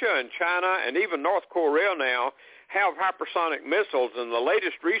 that Russia and China and even North Korea now have hypersonic missiles. And the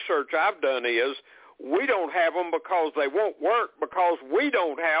latest research I've done is we don't have them because they won't work, because we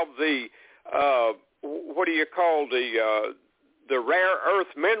don't have the the rare earth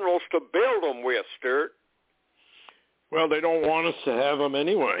minerals to build them with, Stuart. Well, they don't want us to have them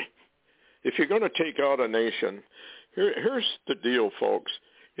anyway. If you're going to take out a nation, here's the deal, folks.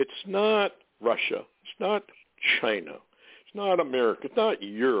 It's not Russia. It's not China. It's not America. It's not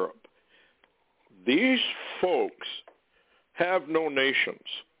Europe. These folks have no nations,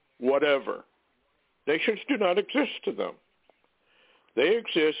 whatever. Nations do not exist to them. They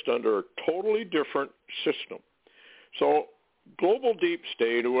exist under a totally different system. So global deep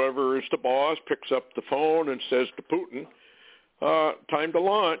state, whoever is the boss, picks up the phone and says to Putin, time to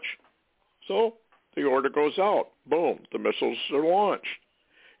launch. So the order goes out. Boom, the missiles are launched.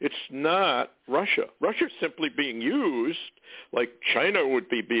 It's not Russia. Russia's simply being used, like China would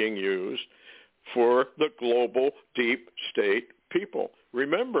be being used, for the global deep state people.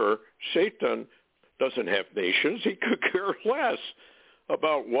 Remember, Satan doesn't have nations. He could care less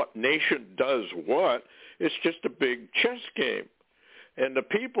about what nation does what. It's just a big chess game. And the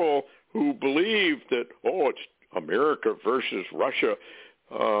people who believe that, it's America versus Russia,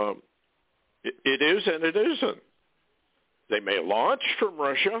 it is and it isn't. They may launch from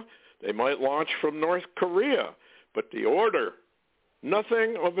Russia. They might launch from North Korea. But the order,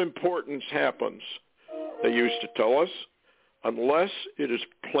 nothing of importance happens, they used to tell us, unless it is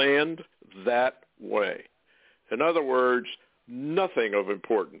planned that way. In other words, nothing of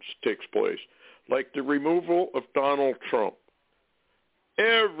importance takes place. Like the removal of Donald Trump.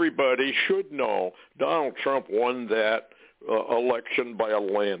 Everybody should know Donald Trump won that election by a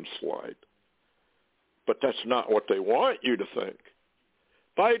landslide. But that's not what they want you to think.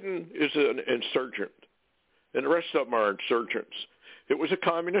 Biden is an insurgent, and the rest of them are insurgents. It was a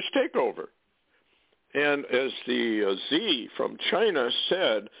communist takeover. And as the Z from China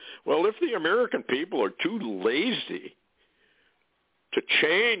said, well, if the American people are too lazy to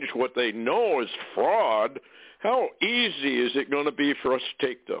change what they know is fraud, how easy is it going to be for us to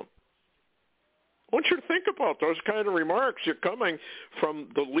take them? I want you to think about those kind of remarks. You're coming from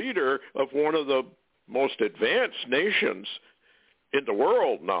the leader of one of the most advanced nations in the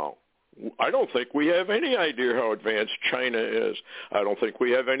world now. I don't think we have any idea how advanced China is. I don't think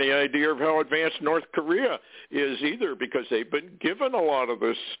we have any idea of how advanced North Korea is either, because they've been given a lot of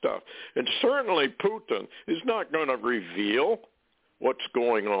this stuff. And certainly Putin is not going to reveal what's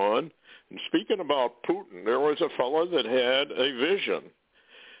going on. And speaking about Putin, there was a fellow that had a vision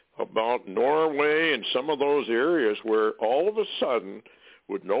about Norway and some of those areas where all of a sudden,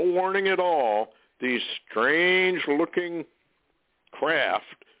 with no warning at all, these strange-looking craft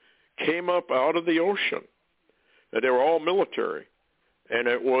came up out of the ocean. And they were all military. And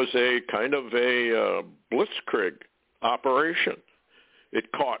it was a kind of a blitzkrieg operation.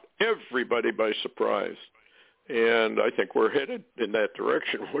 It caught everybody by surprise. And I think we're headed in that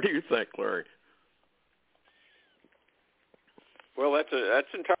direction. What do you think, Larry? Well, that's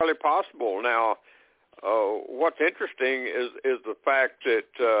entirely possible. Now, what's interesting is the fact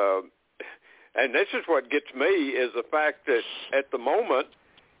that, and this is what gets me, is the fact that at the moment,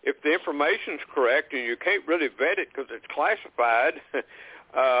 if the information's correct, and you can't really vet it because it's classified,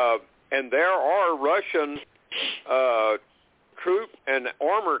 and there are Russian troop and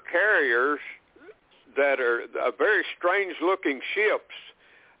armor carriers that are very strange-looking ships,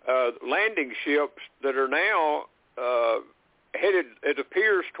 landing ships that are now headed, it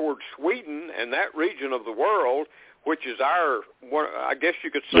appears, towards Sweden and that region of the world, which is I guess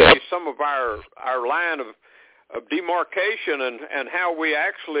you could say, some of our line of demarcation and how we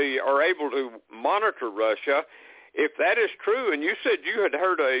actually are able to monitor Russia. If that is true, and you said you had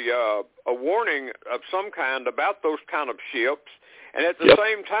heard a warning of some kind about those kind of ships, and at the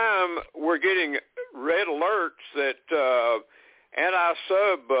same time, we're getting red alerts that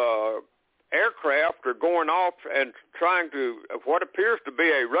anti-sub aircraft are going off and trying to, what appears to be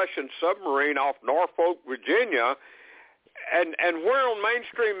a Russian submarine off Norfolk, Virginia. And where on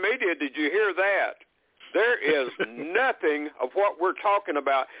mainstream media did you hear that? There is nothing of what we're talking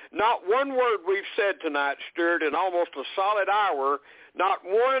about. Not one word we've said tonight, Stuart, in almost a solid hour. Not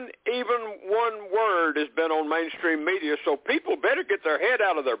one word has been on mainstream media. So people better get their head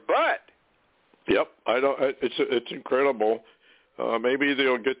out of their butt. Yep, it's incredible. Maybe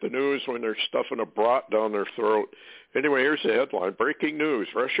they'll get the news when they're stuffing a brat down their throat Anyway, here's the headline. Breaking news.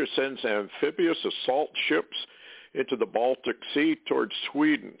 Russia sends amphibious assault ships into the Baltic Sea towards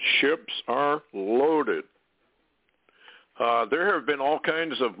Sweden. Ships are loaded. There have been all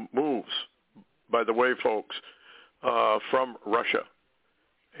kinds of moves, by the way, folks, from Russia.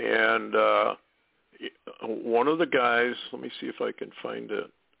 And one of the guys, let me see if I can find it.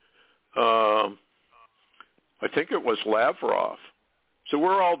 I think it was Lavrov. So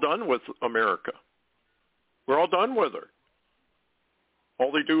we're all done with America. We're all done with her.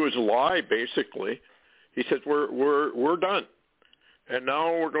 All they do is lie, basically. He says we're done, and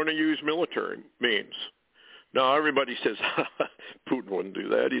now we're going to use military means. Now everybody says Putin wouldn't do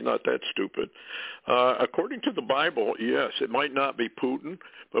that. He's not that stupid. According to the Bible, yes, it might not be Putin,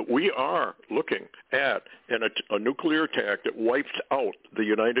 but we are looking at a nuclear attack that wipes out the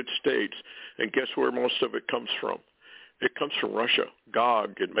United States. And guess where most of it comes from? It comes from Russia,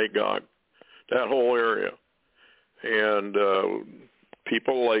 Gog and Magog, that whole area. And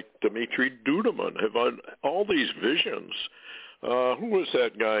people like Dmitry Duduman have had all these visions. Who was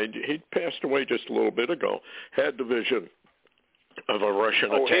that guy? He passed away just a little bit ago. Had the vision of a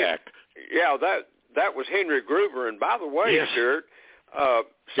Russian attack. That was Henry Gruver. And by the way, yes. Stuart,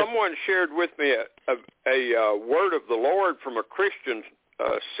 someone shared with me a word of the Lord from a Christian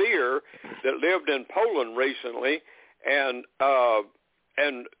seer that lived in Poland recently, and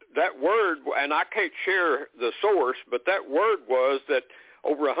that word, and I can't share the source, but that word was that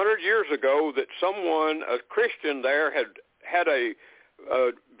over 100 years ago that someone, a Christian there, had a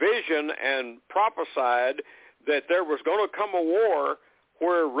vision and prophesied that there was going to come a war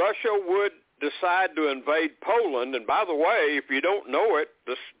where Russia would decide to invade Poland. And by the way, if you don't know it,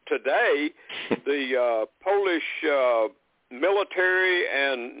 today the Polish military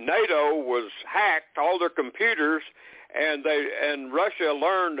and NATO was hacked, all their computers, and Russia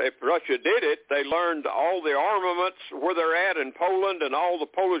learned, if Russia did it, they learned all the armaments, where they're at in Poland, and all the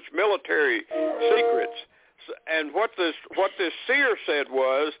Polish military secrets. And what this seer said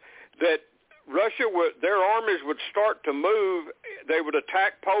was that Russia their armies would start to move. They would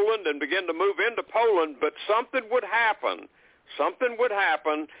attack Poland and begin to move into Poland, but something would happen.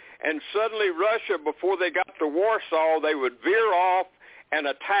 And suddenly Russia, before they got to Warsaw, they would veer off and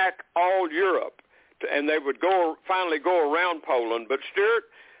attack all Europe. And they would finally go around Poland. But Stuart,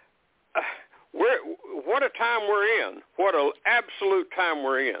 what a time we're in. What an absolute time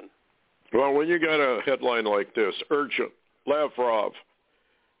we're in. Well, when you got a headline like this, urgent, Lavrov,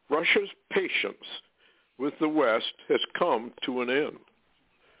 Russia's patience with the West has come to an end.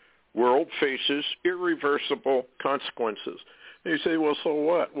 World faces irreversible consequences. And you say, well, so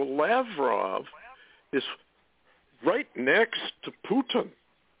what? Well, Lavrov is right next to Putin.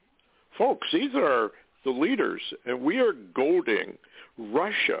 Folks, these are the leaders, and we are goading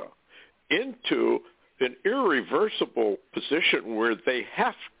Russia into an irreversible position where they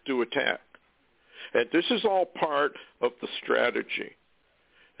have to attack. And this is all part of the strategy.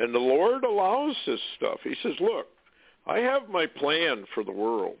 And the Lord allows this stuff. He says, look, I have my plan for the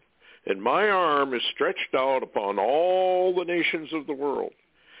world, and my arm is stretched out upon all the nations of the world,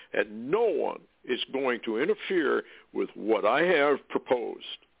 and no one is going to interfere with what I have proposed.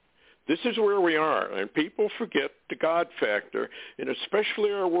 This is where we are, and people forget the God factor, and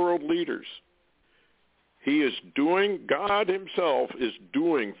especially our world leaders. God himself is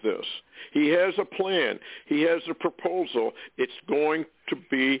doing this. He has a plan. He has a proposal. It's going to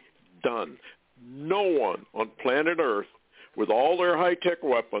be done. No one on planet Earth with all their high-tech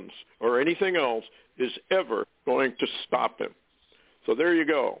weapons or anything else is ever going to stop him. So there you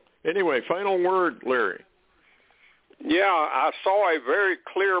go. Anyway, final word, Larry. Yeah, I saw a very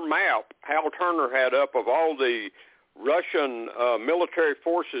clear map Hal Turner had up of all the Russian military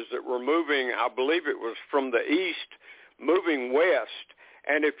forces that were moving, I believe it was from the east, moving west.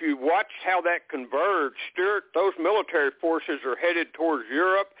 And if you watch how that converged, Stuart, those military forces are headed towards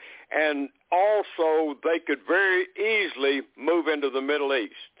Europe, and also they could very easily move into the Middle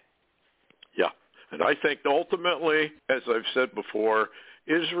East. Yeah, and I think ultimately, as I've said before,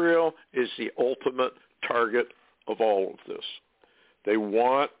 Israel is the ultimate target of all of this. They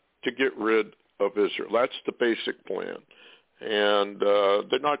want to get rid of Israel. That's the basic plan. And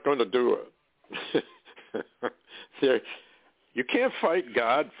they're not going to do it. You can't fight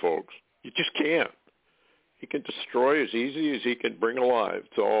God, folks. You just can't. He can destroy as easy as he can bring alive.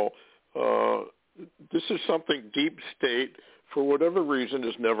 So this is something deep state, for whatever reason,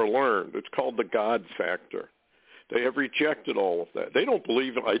 has never learned. It's called the God factor. They have rejected all of that. They don't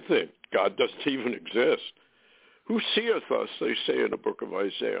believe, I think, God doesn't even exist. Who seeth us, they say in the book of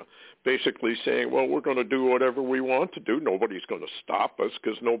Isaiah, basically saying, well, we're going to do whatever we want to do. Nobody's going to stop us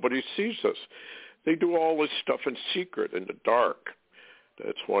because nobody sees us. They do all this stuff in secret, in the dark.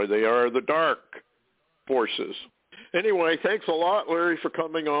 That's why they are the dark forces. Anyway, thanks a lot, Larry, for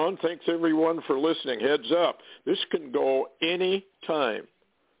coming on. Thanks, everyone, for listening. Heads up, this can go any time,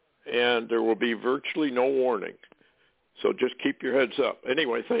 and there will be virtually no warning. So just keep your heads up.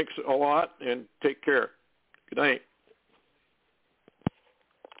 Anyway, thanks a lot, and take care. Good night.